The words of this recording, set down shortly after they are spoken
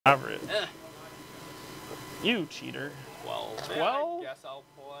Average. You cheater. 12. 12? I guess I'll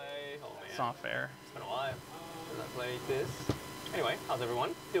play. Oh man. It's not fair. It's been a while since I played this. Anyway, how's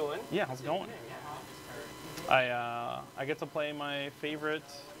everyone doing? Yeah, how's it going? I get to play my favorite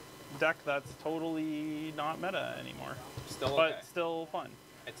deck that's totally not meta anymore. Still but okay. Still fun.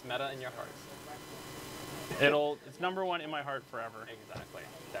 It's meta in your hearts. It's #1 in my heart forever. Exactly.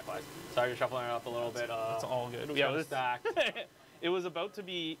 Deck-wise. Sorry to shuffling it up a little bit. It's all good. Yeah, it was stacked. It was about to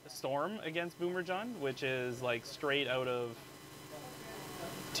be Storm against Boomerjun, which is like straight out of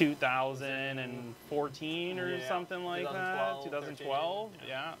 2014 or something like 2012, that. 2012. 13,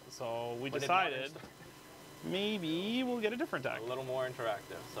 Yeah. So we decided maybe we'll get a different deck. A little more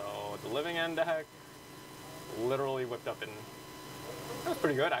interactive. So the Living End deck literally whipped up in. It was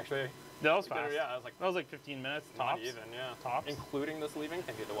pretty good actually. That was fast. Yeah, that was like 15 minutes tops. Not even, yeah. Tops. Including the sleeving.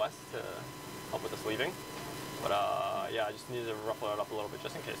 Thank you to West to help with the sleeving. But yeah, I just needed to ruffle it up a little bit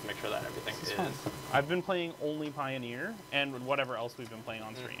just in case to make sure that everything is. Fun. I've been playing only Pioneer and whatever else we've been playing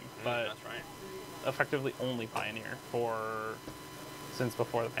on stream, but that's right. Effectively only Pioneer since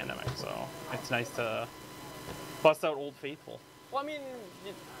before the pandemic. So it's nice to bust out Old Faithful. Well, I mean,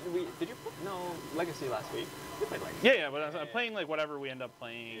 did you play? No, Legacy last week. You played Legacy. Yeah, but I'm playing like whatever we end up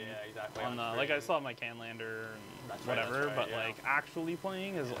playing. Yeah, exactly. On the like I still have my Canlander and whatever, but like actually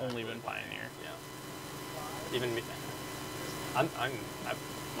playing has only been Pioneer. Yeah. Even me. I'm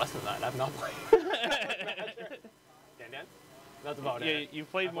less than that. I've not played. Dan. That's about it. Yeah, you've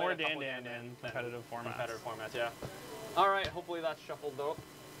played more Dan in competitive formats. Competitive formats, yeah. All right. Hopefully that's shuffled though.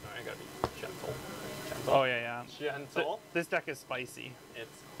 All right, gotta be gentle. Oh yeah. Gentle. This deck is spicy.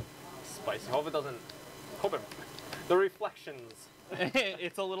 It's spicy. Hope it doesn't. The reflections.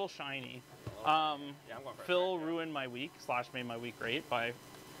 It's a little shiny. Yeah, I'm going for Phil ruined my week / made my week great by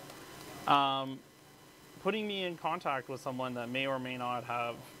putting me in contact with someone that may or may not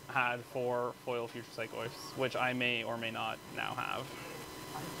have had 4 foil future psychoids, which I may or may not now have.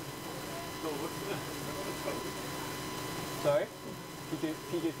 Sorry?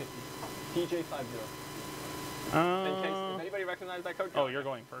 PJ50. PJ50. In case if anybody recognizes that code. Oh, you're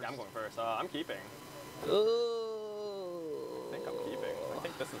going first. Yeah, I'm going first. I'm keeping. I think I'm keeping. I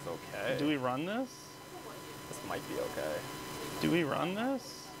think this is okay. Do we run this? This might be okay. Do we run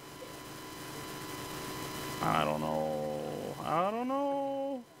this? I don't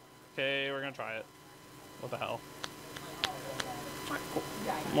know. Okay, we're gonna try it. What the hell?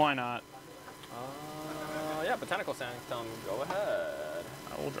 Why not? Yeah, Botanical Sanctum, go ahead.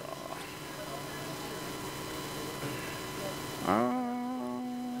 I will draw.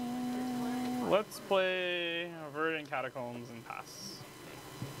 Let's play Verdant Catacombs and pass.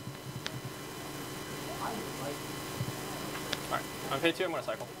 Alright, on pay 2, I'm gonna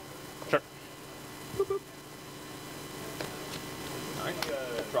cycle. Sure. Boop, boop. Alright,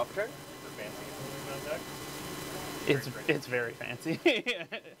 drop a turn. It's very fancy.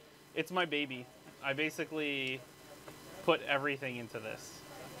 It's my baby. I basically put everything into this.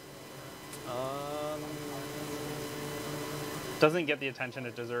 Doesn't get the attention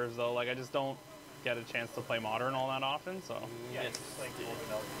it deserves though. Like I just don't get a chance to play Modern all that often. So yeah,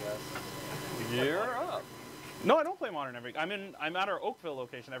 you're up. No, I don't play Modern I'm at our Oakville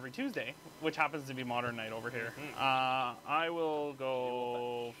location every Tuesday, which happens to be Modern night over here. I will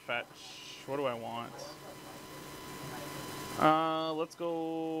go fetch. What do I want? Let's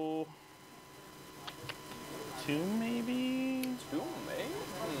go 2 maybe? 2 maybe?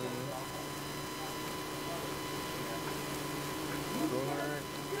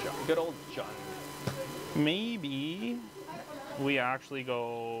 Good old John. Maybe we actually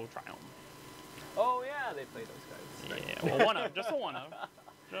go Triumph. Oh yeah, they play those guys. Yeah, well, one of, just a one of.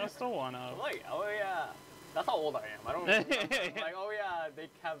 Just a one of. I'm like, oh yeah. That's how old I am. I don't remember. Like, oh yeah, they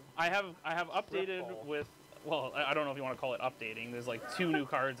have. I have updated with. Well, I don't know if you want to call it updating. There's like 2 new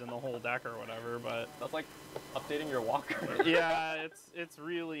cards in the whole deck or whatever, but that's like updating your walker. Yeah, it's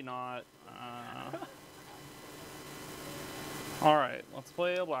really not. All right, let's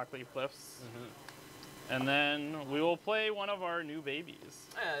play a Blackleaf Cliffs, and then we will play one of our new babies.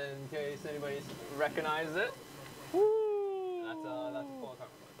 And in case anybody's recognized it. Woo! That's a full card.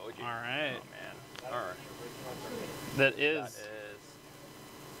 OG. All right. Oh man. All right. That is.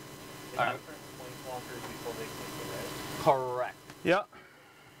 All right. Correct. Yeah.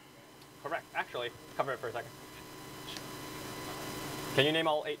 Correct. Actually, cover it for a second. Can you name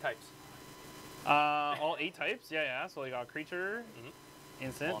all 8 types? All 8 types? Yeah. So we got creature,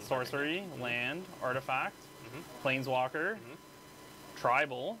 instant, sorcery, land, artifact, planeswalker,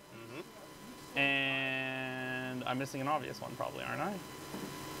 tribal, and I'm missing an obvious one probably, aren't I?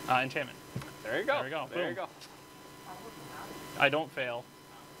 Enchantment. There you go. There we go. There you go. I don't fail.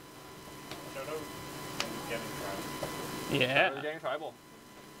 Shout out and getting trapped. Yeah. We're getting tribal.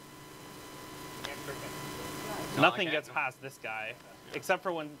 Can't freaking. No, Nothing I can't. gets past this guy, except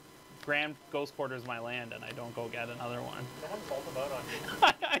for when Graham ghost quarters my land and I don't go get another one. Someone fault about on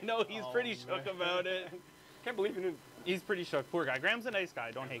you. I know he's Oh, pretty shook man. about it. Can't believe you knew. He's pretty shook. Poor guy. Graham's a nice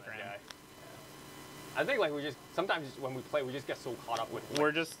guy. Don't hate Graham. Guy. I think like we just sometimes when we play we just get so caught up with. Like,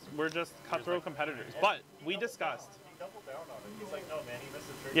 We're just cutthroat competitors. But we discussed. He doubled down on it. He's like, no, man, he missed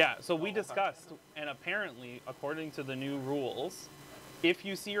the trigger. Yeah, so we discussed, and apparently, according to the new rules, if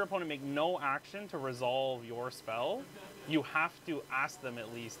you see your opponent make no action to resolve your spell, you have to ask them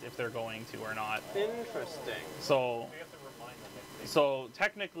at least if they're going to or not. Interesting. So, We have to remind them if they so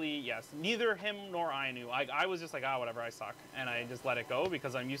technically, yes, neither him nor I knew. I was just like, whatever, I suck, and I just let it go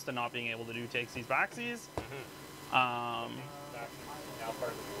because I'm used to not being able to do takesies backsies. now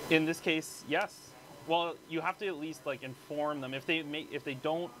part of the rule. In this case, yes. Well, you have to at least like inform them if they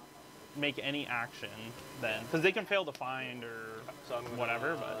don't make any action, then because they can fail to find or So I'm gonna,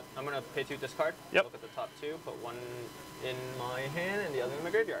 whatever. But I'm gonna pay 2 discard. Yep. Look at the top 2. Put one in my hand and the other in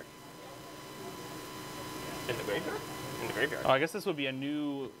my graveyard. In the graveyard. In the graveyard. I guess this would be a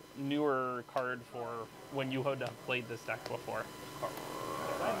newer card for when you had played this deck before.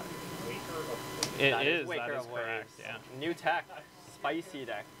 Waker of It That is. Waker That is of correct. Waves. Yeah. New tech. Spicy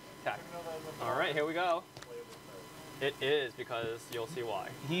deck. Tech. I All right, here we go. It is because you'll see why.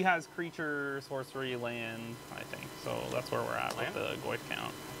 He has creature, sorcery, land, I think. So that's where we're at Land? with the Goyf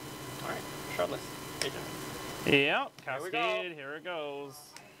count. All right, shardless agent. Yep. Here we go. Cascade. Here it goes.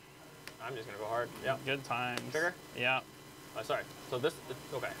 I'm just gonna go hard. Yeah. Good times. Trigger? Yeah. Sorry. So this.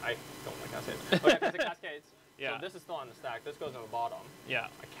 Okay, I don't like cascades. Okay, because it cascades. Yeah. So this is still on the stack. This goes on the bottom. Yeah.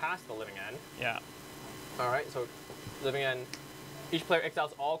 I cast the living end. Yeah. All right. So living end. Each player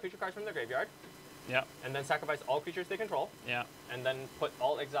exiles all creature cards from their graveyard, Yeah. and then sacrifice all creatures they control, Yeah. and then put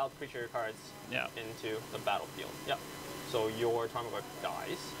all exiled creature cards Yeah. into the battlefield. Yep. So your Tarmogoyf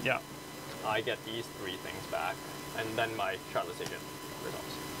dies. Yeah. I get these 3 things back, and then my shardless agent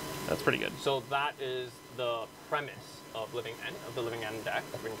resolves. That's pretty good. So that is the premise of Living End, of the Living End deck,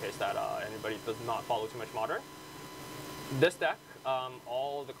 in case that anybody does not follow too much Modern. This deck,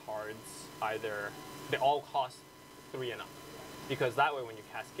 all the cards they all cost 3 and up, because that way when you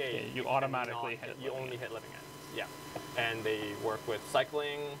cascade, Yeah, you automatically cannot hit You Living only End. hit Living Ends. Yeah, and they work with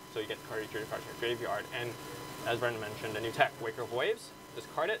cycling, so you get creature cards in your graveyard, and as Brendan mentioned, a new tech, Waker of Waves.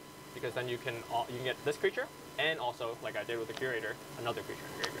 Discard it, because then you can get this creature, and also, like I did with the Curator, another creature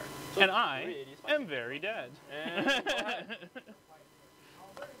in your graveyard. So And I 380 spicy. am very dead. And go ahead.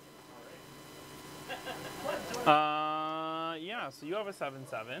 Yeah, so you have a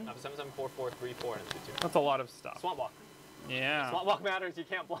 7/7. I have a 7/7, 4/4, 3/4, and 2/2. That's a lot of stuff. Swamp Walk. Yeah. Swamp Walk matters. You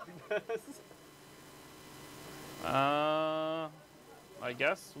can't block this. I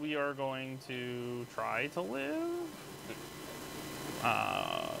guess we are going to try to live.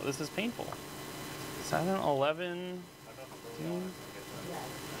 This is painful. 7, 11.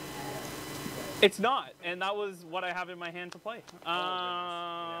 It's not, and that was what I have in my hand to play.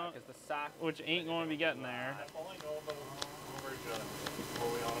 Yeah, because the sack. Which ain't going to be getting there. That's all I know about Uber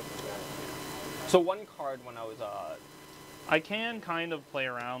early on in the day. So one card when I was I can kind of play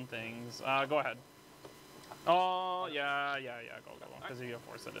around things. Go ahead. Oh, yeah, go. Because if you have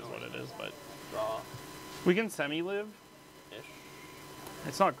force, it is what it is, but draw we can semi-live. ish.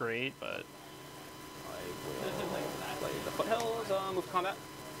 It's not great, but I will play the foothills. Move to combat.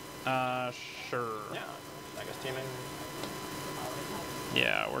 sure. Yeah, I guess teaming.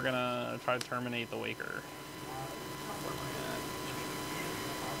 Yeah, we're gonna try to terminate the Waker. Where am I at?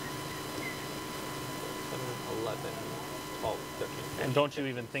 7, 11, 12, 13, 14, And don't you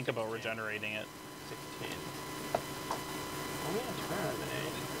even think about regenerating it. 16. Only a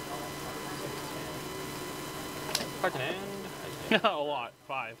terminate. 16. Card in hand. A lot.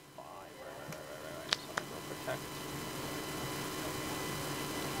 5. 5. Right. So I will protect.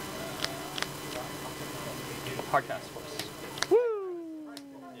 Hardcast force. Woo!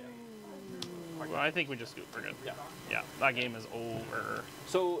 Yeah. Well, I think we just scoop. We're good. Yeah. Yeah, that game is over.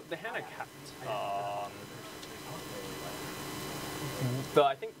 So the hand I kept,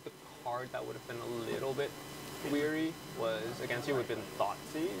 I think the card that would have been a little bit weary was against you would have been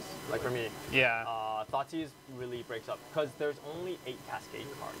Thoughtseize. Like for me, Yeah. Thoughtseize really breaks up because there's only 8 Cascade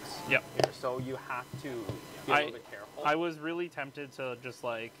cards. Yep. Here, so you have to be a little bit careful. I was really tempted to just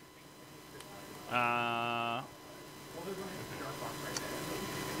like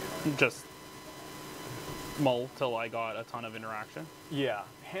just mull till I got a ton of interaction. Yeah,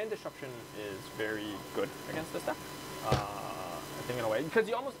 hand disruption is very good against this deck. think in a way, because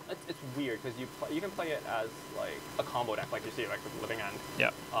you almost it's weird because you can play it as like a combo deck, like you see, like with Living End.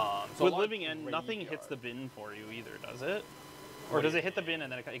 Yeah. So With a lot of Living End, nothing hits the graveyard. bin for you either, does it? What Or do does you it hit the mean? bin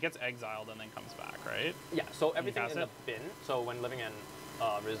and then it gets exiled and then comes back, right? Yeah. So everything cast in the it? bin. So when Living End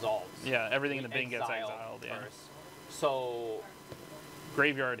resolves. Yeah, everything in we the bin gets exile exiled. Yeah. first. So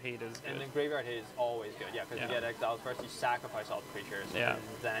Graveyard hate is and good. then graveyard hit is always good. Yeah, because Yeah. you get exiled first. You sacrifice all the creatures. Yeah.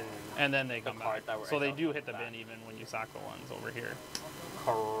 And then They come card back. that were So they exiled do comes hit the back. bin even when you sack the ones over here.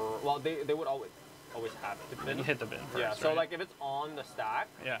 Well, they would always have the bin. You hit the bin first. Yeah. So right? like if it's on the stack,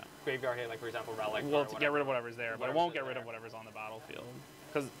 Yeah. graveyard hit, like for example, relic. Well, or to get rid of whatever's there, but it Whatever's won't get rid there. of whatever's on the battlefield.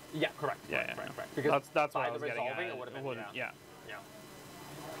 Because Yeah, correct. yeah, correct. Because that's what by I was the getting resolving, at. it would have been. wouldn't- Yeah. yeah.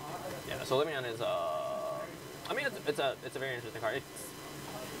 Yeah. So Living End is I mean, it's a very interesting card. It's,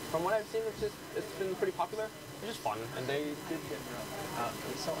 from what I've seen, it's been pretty popular. It's just fun, and they did get.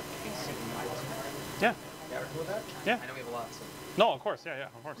 We sell like case and Yeah. Yeah, with that? Yeah. I know we have a lot, so. No, of course. Yeah,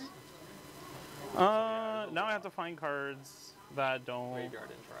 of course. Now I have to find cards that don't Graveyard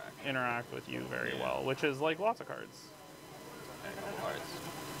interaction. interact with you very Yeah. well, which is like lots of cards. Cards.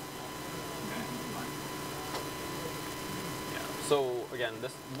 Yeah. So again,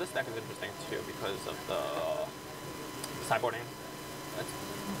 this deck is interesting too because of the sideboarding.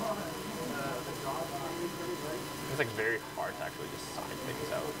 It's like very hard to actually just side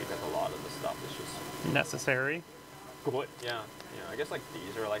things out because a lot of the stuff is just Necessary. good. Yeah. I guess like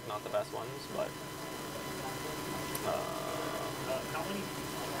these are like not the best ones, but How many?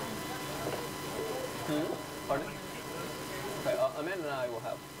 pardon? Okay, Amanda and I will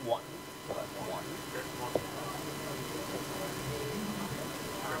have one. So that's one.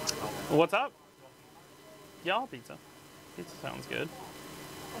 What's up? Yeah, I'll pizza. Pizza sounds good.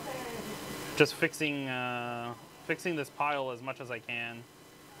 Just fixing this pile as much as I can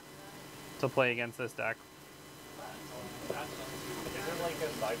to play against this deck. Is it like a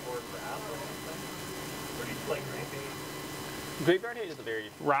sideboard wrap or something? Or do you play anything? Graveyard Hate is a very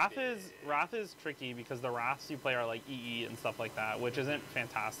Wrath is tricky because the Wraths you play are like EE and stuff like that, which isn't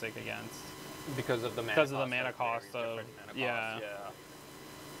fantastic against. because of the mana Because cost of the mana very cost of- different mana yeah. costs,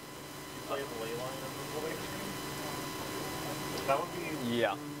 Play the ley line of the way. That would be.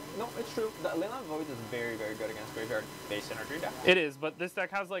 yeah. No, it's true. The Leyline Void is very, very good against graveyard base synergy deck. It is, but this deck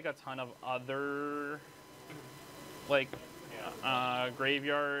has like a ton of other like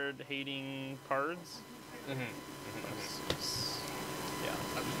graveyard hating cards. Mm-hmm. Yeah.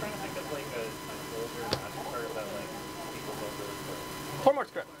 I'm just trying to think of like an older magic card that like people don't really play.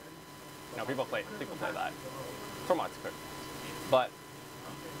 Tormod's Crypt. No, people play that. Tormod's Crypt. But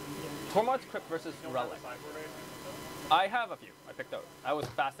Tormod's Crypt versus Relic. Sideboard, right? I have a few. I picked out. I was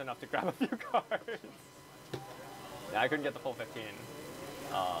fast enough to grab a few cards. Yeah, I couldn't get the full 15.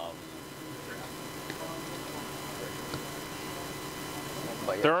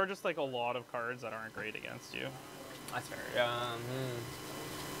 But yeah, There are just like a lot of cards that aren't great against you. that's fair.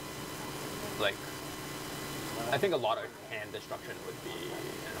 Like, I think a lot of hand destruction would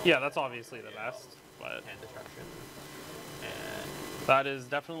be. Yeah, that's obviously the best, but Hand destruction. And that is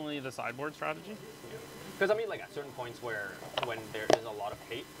definitely the sideboard strategy. because I mean, like at certain points when there is a lot of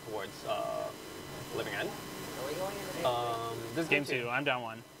hate towards Living End. This Game 2, I'm down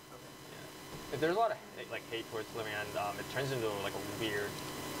 1. If there's a lot of hate towards Living End, it turns into like a weird.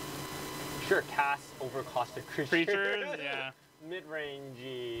 Sure, cast overcosted Creatures, yeah.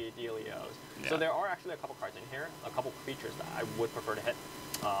 Mid-rangey dealios. Yeah. So there are actually a couple cards in here, a couple creatures that I would prefer to hit,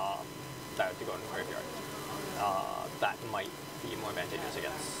 that have to go in the graveyard. That might be more advantageous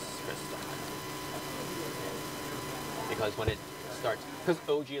against Chris. Because when it starts, because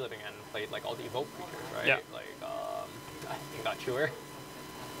OG Living End played like all the evoke creatures, right? Yeah. Like, I think got chewer.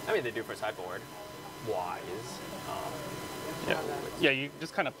 I mean, they do for sideboard wise. Yeah. Yeah, you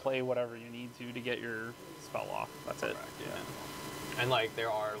just kind of play whatever you need to get your spell off. That's it. Correct, yeah. And like there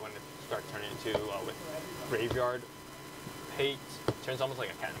are when it starts turning into with graveyard hate, it turns almost like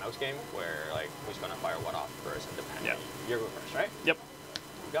a cat and mouse game where like who's gonna fire what off first and depending. Yeah. You're going first, right? Yep.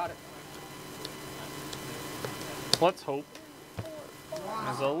 You got it. Let's hope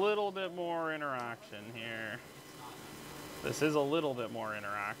there's a little bit more interaction here. This is a little bit more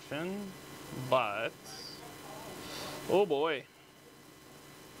interaction, but oh boy.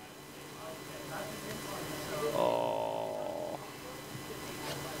 Oh.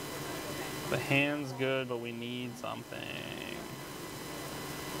 The hand's good, but we need something.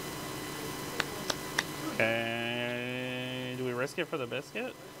 Okay. Do we risk it for the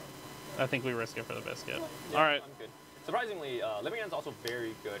biscuit? I think we risk it for the biscuit. Yeah, All right. I'm good. Surprisingly, Living End's also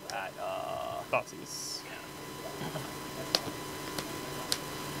very good at Thoughtseize.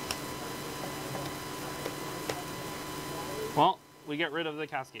 Well, we get rid of the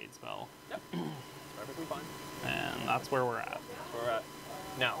Cascade spell, Yep. Perfectly fine. and that's where we're at. That's where we're at.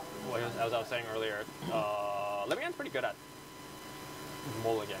 Now, as I was saying earlier, Living End's pretty good at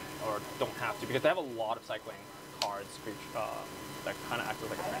mulligan, or don't have to, because they have a lot of cycling cards that kind of act as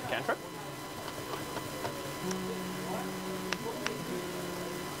like a cantrip.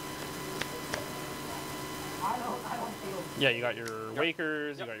 Yeah, you got your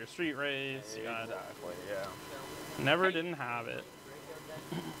Wakers, you got your Street Race, you got... Exactly, yeah. Never didn't have it.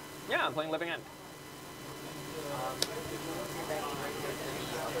 Yeah, I'm playing Living End.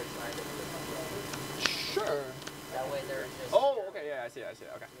 Sure. That way they're just. Oh, okay, yeah, I see,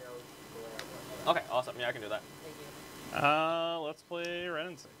 okay. Okay, awesome, yeah, I can do that. Let's play Ren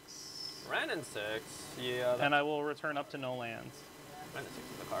and 6. Ren and 6, yeah. And I will return up to no lands. Ren and 6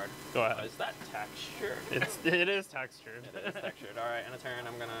 is the card. Go ahead. Is that textured? It is textured. It is textured. Alright, in a turn,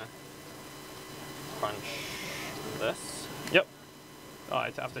 I'm gonna crunch this. Yep. Oh,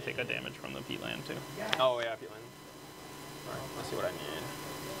 I have to take a damage from the peatland too. Oh, yeah, Peatland. Alright, let's see what I need.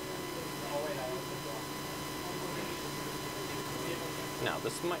 Now,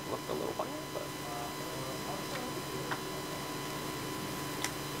 this might look a little funny, but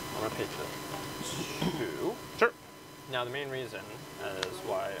I'm gonna pay 2. Sure. Now, the main reason as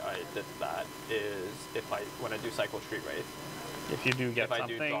why I did that is when I do cycle Street Wraith, If you do get if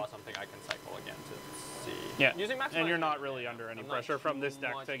something. I do draw something, I can cycle again to see. Yeah. Using maximize And you're not range, really under any I'm not pressure from too this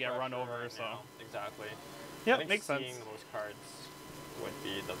deck much to get run pressure over, right so. now. Exactly. I Yeah, think makes sense. seeing those cards would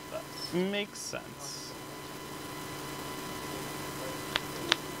be the best. Makes sense.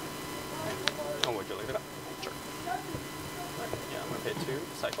 Oh, would you look at that? Sure. Yeah, I'm gonna pay 2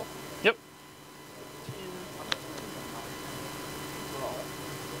 to cycle. Yep.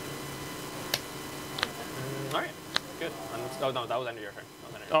 Alright, good. Oh no, that was end of your turn.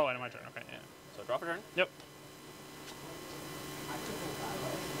 Oh, and my turn. Okay, yeah. So drop a turn. Yep.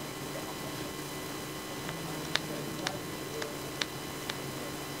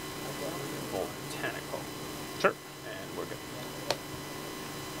 Botanical. Sure. And we're good.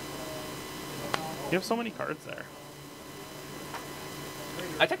 You have so many cards there.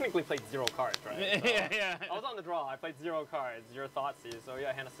 I technically played 0 cards, right? So yeah. I was on the draw. I played 0 cards. Your Thoughtseize. So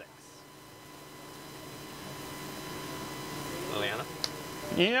yeah, hand of 6. Liliana.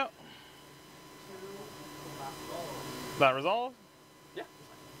 Yep. That resolve? Yeah.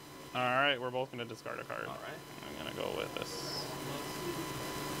 Alright, we're both going to discard a card. Alright. I'm going to go with this.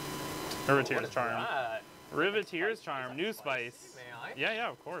 What Riveteer's is Charm. that? Riveteer's Charm, new spice. May I? Yeah,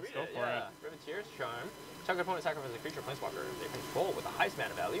 of course. Read Go for it. Riveteer's Charm. Target opponent sacrifices a creature planeswalker they control with the highest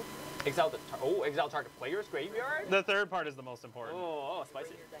mana value. Exile exile target player's graveyard? The third part is the most important. Oh,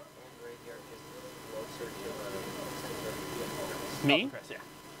 spicy. Your deck and graveyard just closer to the center of the opponent's. Me? Chris, yeah.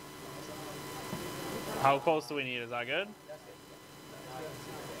 How close do we need? Is that good?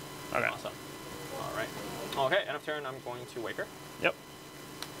 Okay. Awesome. Alright. Okay, end of turn, I'm going to Waker. Yep.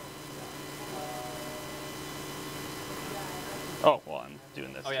 Oh, well, I'm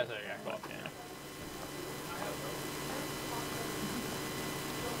doing this. Oh, yeah, too. so yeah, cool. But, yeah.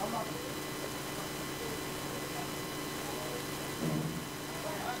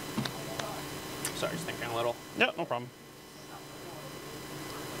 Sorry, just thinking a little. Yeah, no problem.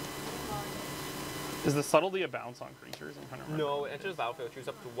 Is the subtlety a bounce on creatures? I'm trying to remember. No, enters battlefield, choose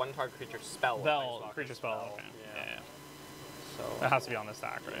up to 1 target creature spell. or Spell, planeswalker creature spell. Okay. Yeah. Yeah. So, That has to be on the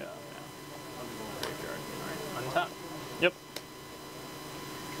stack, right? graveyard. Alright, untap. Yep.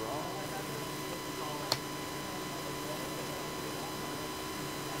 Draw.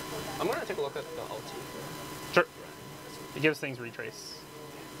 I'm gonna take a look at the LT. Sure. It gives things retrace.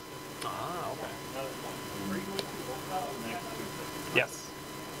 Ah, okay. Yes.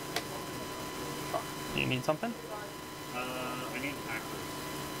 You need something? I need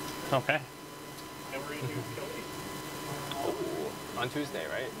actors. Okay. And we're gonna do Kelly. Oh, on Tuesday,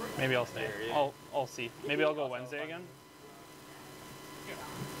 right? Maybe I'll stay. Yeah. I'll see. Maybe I'll go Wednesday again.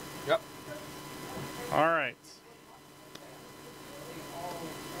 Yep. All right.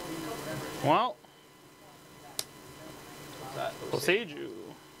 Well, That Osaju.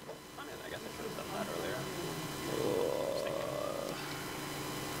 I mean, I guess I should have done that earlier.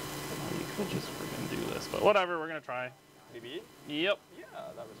 You could just freaking do this, but whatever. We're gonna try. BB? Yep. Yeah,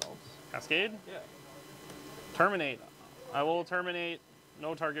 that resolves. Cascade. Yeah. Terminate. I will terminate.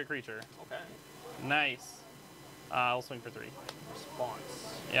 No target creature. Okay. Nice. I'll swing for 3. Response.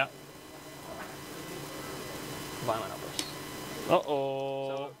 Yeah. Violent outburst. Uh-oh.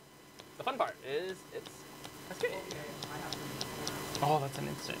 So, the fun part is it's Cascade. Oh, that's an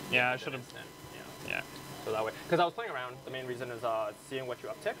instant. Yeah, I should have. Instant, yeah. Yeah. So that way, because I was playing around, the main reason is seeing what you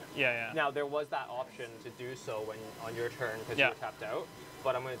uptick. Yeah. Now there was that option to do so when on your turn because Yeah. you were tapped out,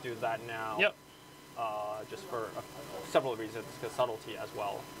 but I'm going to do that now. Yep. Just for several reasons, because subtlety as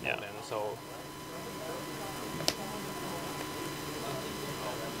well. Yeah. And so.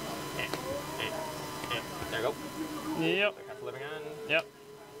 There you go. Yep. So cast living end. Yep.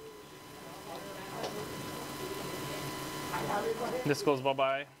 This goes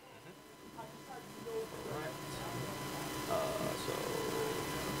bye-bye. So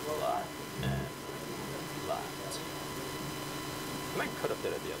black and black. I might could have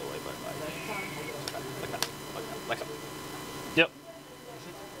did it the other way, but like so. Yep.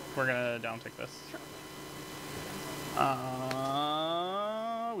 We're gonna down tick this. Sure.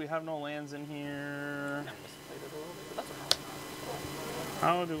 We have no lands in here. I misplayed it a little bit, but that's okay.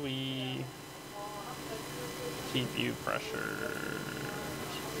 How do we keep you pressured?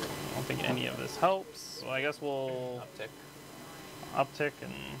 I don't think any of this helps. So I guess we'll uptick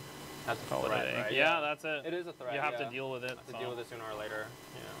and That's a call it a threat, day. right? Yeah, that's it. It is a threat. You have yeah. to deal with it. Have to so. deal with it sooner or later.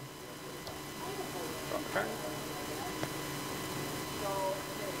 Yeah. Drop a turn.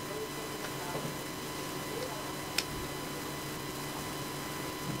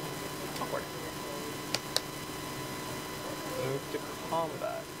 Awkward. Move to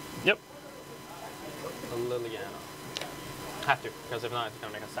combat. Yep. Liliana. Have to, because if not, it's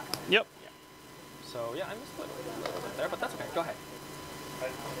gonna make a sack. Yep. Yeah. So yeah, I missed a little bit there, but that's okay. Go ahead.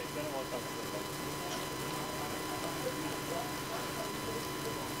 It's been a long time since I've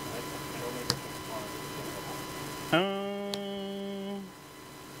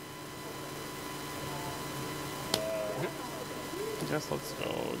I guess let's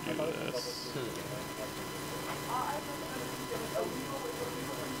go do this.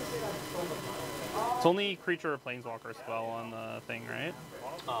 It's only creature or planeswalker spell on the thing, right?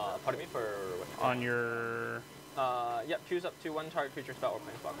 Pardon me for what? On your. Yep. Choose up to one target creature spell or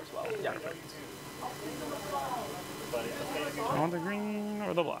planeswalker spell. Yeah. I want the green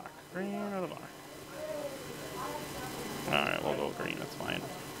or the black. Green or the black. Alright, we'll go green, that's fine.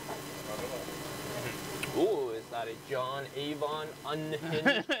 Ooh, is that a John Avon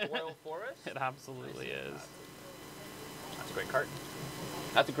unhinged Royal Forest? It absolutely is. That's a great card.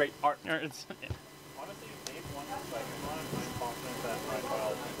 That's a great art. It's, honestly, Dave won the second one. I'm confident that my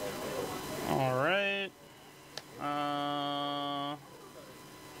child will go alright.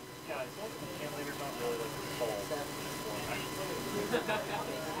 Yeah, it's like the can leader's not really like the soul.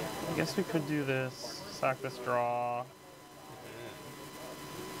 I guess we could do this. Sack this draw.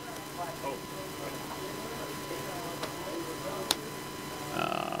 Oh.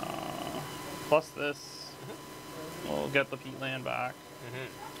 Plus this. We'll get the peat land back.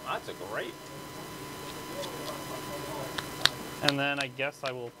 That's a great. And then I guess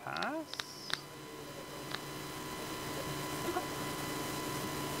I will pass.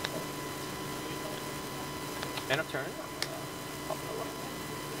 End of turn.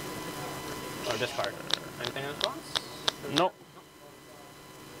 Or discard. Anything in response? Nope.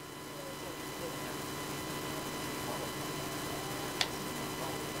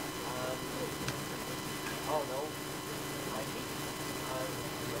 Oh no.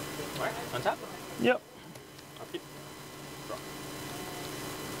 Alright, untap. Yep. Upkeep. Draw. Oh,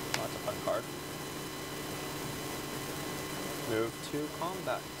 that's a fun card. Move to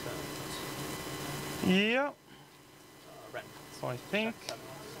combat. Yep. Ren. So I think Check 7.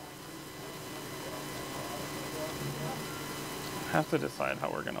 I have to decide how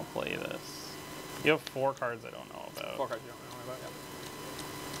we're gonna play this. You have 4 cards I don't know about. 4 cards you don't know about, yeah.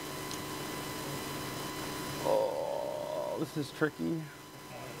 Oh, this is tricky.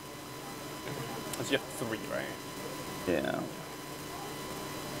 Because you have 3, right? Yeah.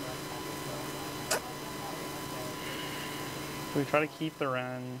 We try to keep the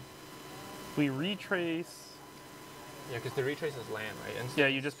Ren. We retrace. Yeah, because the retrace is land, right? Instant Yeah,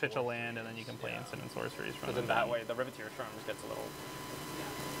 you just pitch a sorceries. land and then you can play instant and sorceries from So it. then that way, the Riveteer Charms gets a little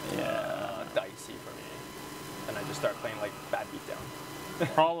dicey for me. And I just start playing like bad beatdown. The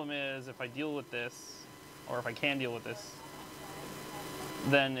problem is if I deal with this, or if I can deal with this,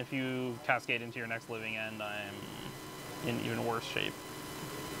 then if you cascade into your next living end, I'm in even worse shape.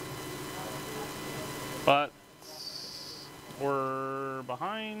 But we're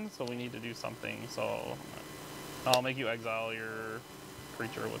behind, so we need to do something. So I'll make you exile your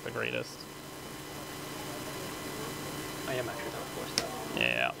creature with the greatest. I am actually going to force that.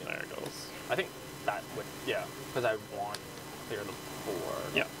 Yeah, there it goes. I think that would, yeah, because I want to clear the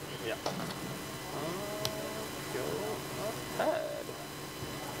board. Yeah. Yeah. Go ahead.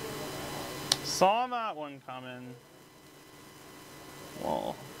 Saw that one coming.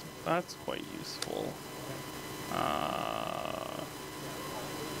 Well, That's quite useful.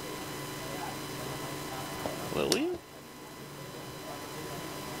 Lily?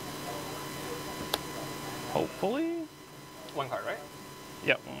 Hopefully? One card, right?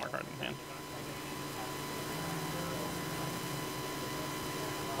 Yep, one more card in hand.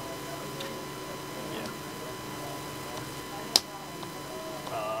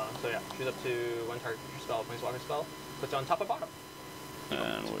 So yeah, choose up to one target creature spell, planeswalker spell, puts it on top or bottom.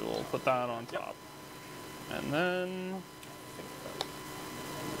 And we will put that on top. And then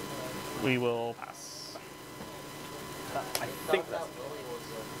we will pass. I think that's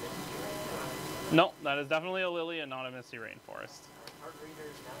No, that is definitely a Lily and not a Misty Rainforest.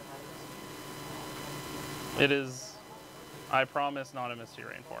 It is, I promise, not a Misty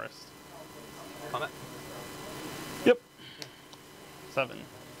Rainforest. comment. Yep. 7.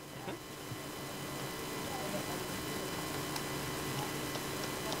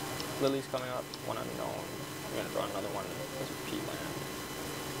 Lily's coming up, one unknown. We're gonna draw another one. This is P land.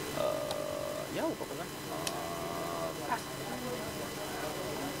 Yeah, we'll go for that. Pass.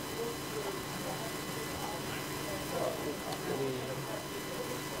 Lily.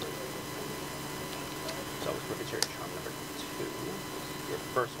 So it's Privateer Charm number 2. Your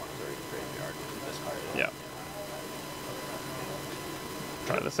first one is already graveyard. This card is. Yeah.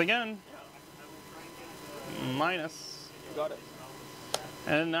 Try this again. Minus. You got it.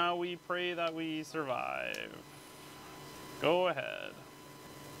 And now we pray that we survive. Go ahead.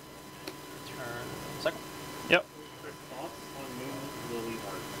 Turn second. Yep. Thoughts on new Lily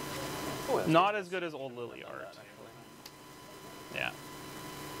art? Oh, that's Not good. as good as old Lily art. Actually. Yeah.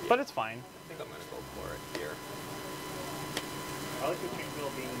 But it's fine. I think I'm gonna go for it here. I like the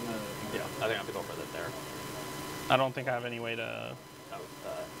Chickville being the... Yeah, I think I have to go for it there. I don't think I have any way to...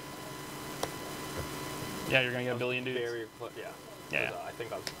 Yeah, you're gonna get a billion dudes. Very close, yeah. Yeah. I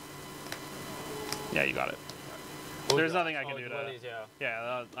think I've... Yeah, you got it. Oh, There's yeah. nothing I can do to... Lilies, yeah.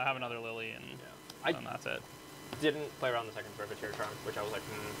 Yeah, I have another Lily and, I and that's it. didn't play around the second Privateer Charm, which I was like,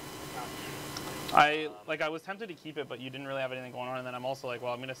 I was tempted to keep it, but you didn't really have anything going on, and then I'm also like,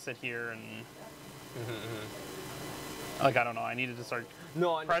 well, I'm gonna sit here and like I don't know. I needed to start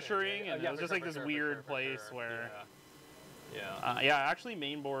No, I understand. pressuring, and Yeah, it was for just sure, like for this sure, weird for place sure. where. Yeah. Yeah, I actually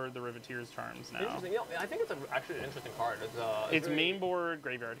mainboard the Riveteer's Charms now. Interesting. Yeah, I think it's actually an interesting card. It's very... mainboard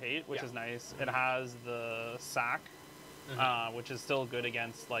Graveyard Hate, which is nice. It has the sack, which is still good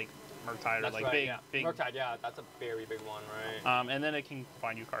against like Murktide or That's like right, big. Murktide, yeah, that's a very big one, right? And then it can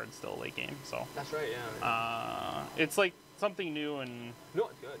find you cards still late game. So. That's right, yeah. It's like something new and. No,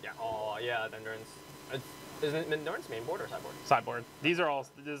 it's good. Yeah. Oh, yeah. The Endurance. Is it Endurance mainboard or sideboard? Sideboard. These are all.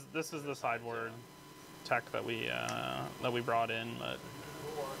 This is the sideboard tech that we brought in, but.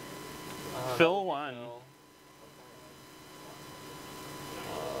 Fill one.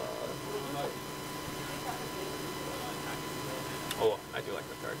 Oh, I do like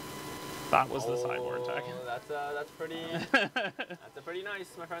this card. That was the sideboard tech. That's pretty. That's a pretty nice,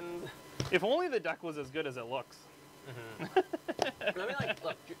 my friend. If only the deck was as good as it looks. I mean, like,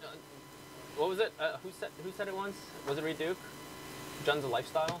 look. What was it? Who said it once? Was it Reed Duke? Jun's a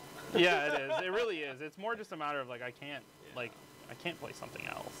lifestyle. Yeah, it is. It really is. It's more just a matter of like I can't play something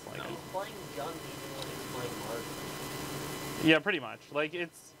else. Like No. Playing Jun even when he's playing Mark. yeah, pretty much. Like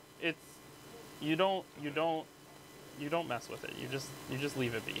it's you don't mess with it. You just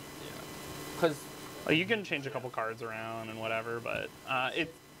leave it be. Yeah. Because Like you can change a couple cards around and whatever, but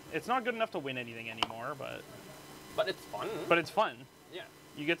it's not good enough to win anything anymore. but it's fun. But it's fun. Yeah.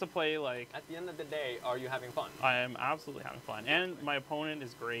 You get to play like. At the end of the day, are you having fun? I am absolutely having fun, and my opponent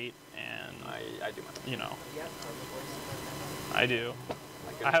is great, and I do my best. you know Yeah, Tarmogoyfs. I do.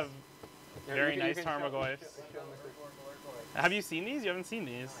 My I have Here, very you nice can show- Tarmogoyfs. show Mr. Have you seen these? You haven't seen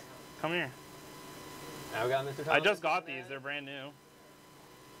these. Come here. Now we got Mr. I just Thomas. got these. They're brand new.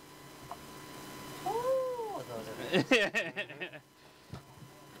 Oh, those are good.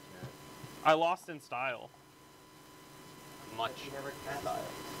 I lost in style. Much. You never cast style.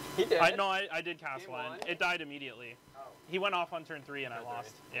 it. He did. I did cast Game one. one? It died immediately. Oh. He went off on turn 3 and I Turn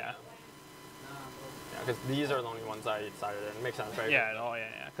lost. three. Yeah. Yeah, because these are the only ones I decided in. It makes sense, right? Yeah. Oh yeah.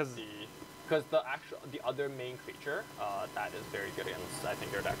 Yeah. Because Because the other main creature that is very good against, I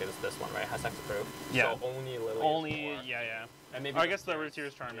think your deck is this one, right? Has hexproof. Yeah. So only Lily. is only more. yeah. And maybe I guess the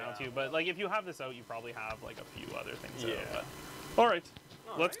Riveteer's- Riveteer's Charm now yeah. too. But like if you have this out, you probably have like a few other things. Yeah. Out, but. All right.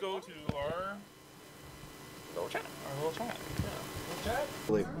 All Let's right. go to our Little chat. little chat.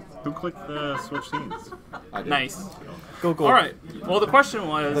 Who clicked the switch scenes? I did. Nice. Go. All right. Well, the question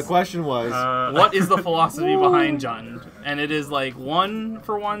was. The question was, What is the philosophy behind Jund? And it is like 1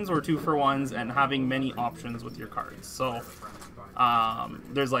 for 1s or 2 for 1s and having many options with your cards. So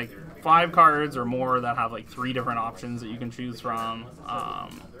There's like 5 cards or more that have like 3 different options that you can choose from.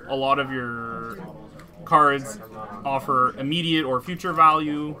 A lot of your cards offer immediate or future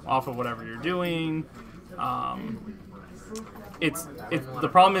value off of whatever you're doing. It's the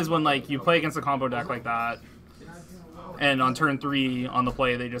problem is when like you play against a combo deck like that, and on turn 3 on the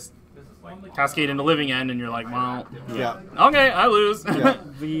play they just cascade into Living End, and you're like, well, Yeah. okay, I lose. Yeah.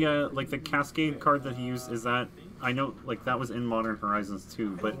 The like the Cascade card that he used, is that, I know like that was in Modern Horizons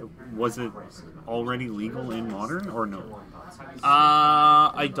too, but was it already legal in Modern or no?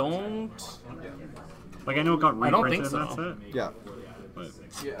 I don't. Like I know it got I don't reprinted think in that so. set. Yeah. But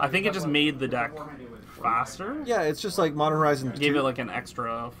I think it just made the deck faster. Yeah, it's just like Modern Horizon 2. Gave it like an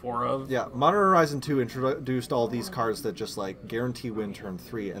extra 4 of. Yeah, Modern Horizon 2 introduced all these cards that just like guarantee win turn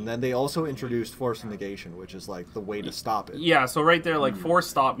 3, and then they also introduced Force Negation, which is like the way to stop it. Yeah, so right there, like, Force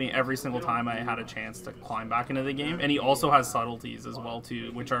stopped me every single time I had a chance to climb back into the game. And he also has subtleties as well,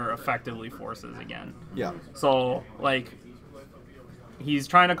 too, which are effectively forces again. Yeah. So, like, he's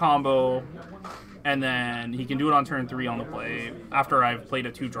trying to combo, and then he can do it on turn 3 on the play after I've played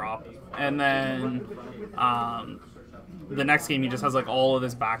a 2-drop. And then the next game he just has, like, all of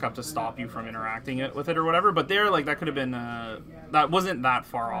this backup to stop you from interacting with it or whatever. But there, like, that could have been, that wasn't that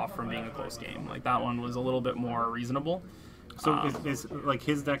far off from being a close game. Like, that one was a little bit more reasonable. so is like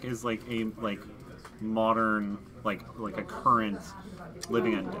his deck is like a modern like a current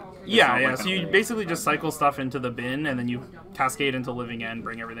Living End deck. It's Yeah, not yeah. like So you basically just cycle stuff into the bin, and then you cascade into Living End,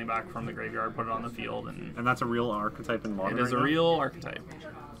 bring everything back from the graveyard, put it on the field, and and that's a real archetype in Modern. it is a right now? real archetype.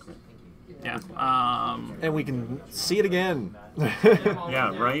 Yeah. And we can see it again.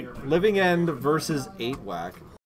 Yeah, right. Living End versus 8 Whack.